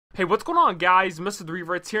Hey, what's going on, guys?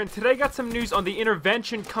 MrTheRevertz here, and today I got some news on the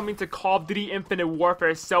intervention coming to Call of Duty Infinite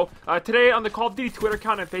Warfare. So, today on the Call of Duty Twitter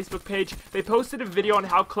account and Facebook page, they posted a video on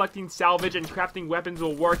how collecting salvage and crafting weapons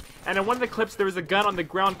will work, and in one of the clips, there was a gun on the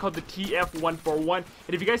ground called the TF141, and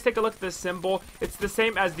if you guys take a look at this symbol, it's the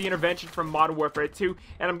same as the intervention from Modern Warfare 2,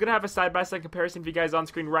 and I'm gonna have a side-by-side comparison for you guys on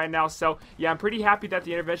screen right now. So, yeah, I'm pretty happy that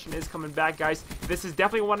the intervention is coming back, guys. This is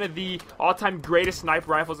definitely one of the all-time greatest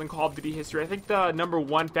sniper rifles in Call of Duty history. I think the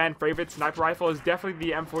 #1 fan favorite sniper rifle is definitely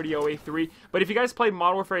the M40A3. But if you guys played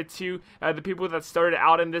Modern Warfare 2, the people that started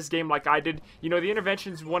out in this game like I did, you know, the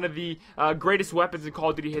intervention is one of the greatest weapons in Call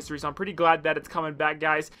of Duty history. So I'm pretty glad that it's coming back,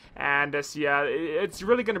 guys. And so yeah, it's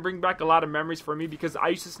really going to bring back a lot of memories for me because I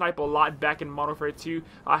used to snipe a lot back in Modern Warfare 2.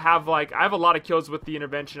 I have a lot of kills with the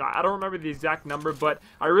intervention. I don't remember the exact number, but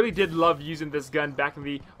I really did love using this gun back in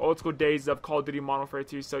the old school days of Call of Duty Modern Warfare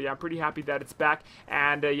 2. So yeah, I'm pretty happy that it's back.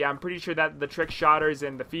 And yeah, I'm pretty sure that the trick shotters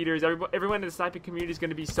and the feeders, everyone in the sniping community is going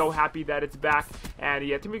to be so happy that it's back. And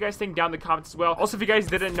yeah, tell me what you guys think down in the comments as well. Also, if you guys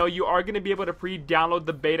didn't know, you are going to be able to pre-download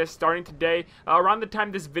the beta starting today, around the time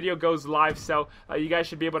this video goes live. So you guys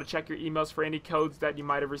should be able to check your emails for any codes that you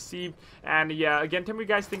might have received. And yeah, again, tell me what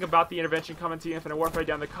you guys think about the intervention coming to Infinite Warfare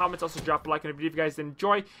down in the comments. Also, drop a like on the video if you guys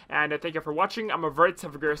enjoy. And thank you for watching. I'm MrTheRevertz.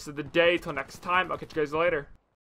 Have a great rest of the day. Till next time, I'll catch you guys later.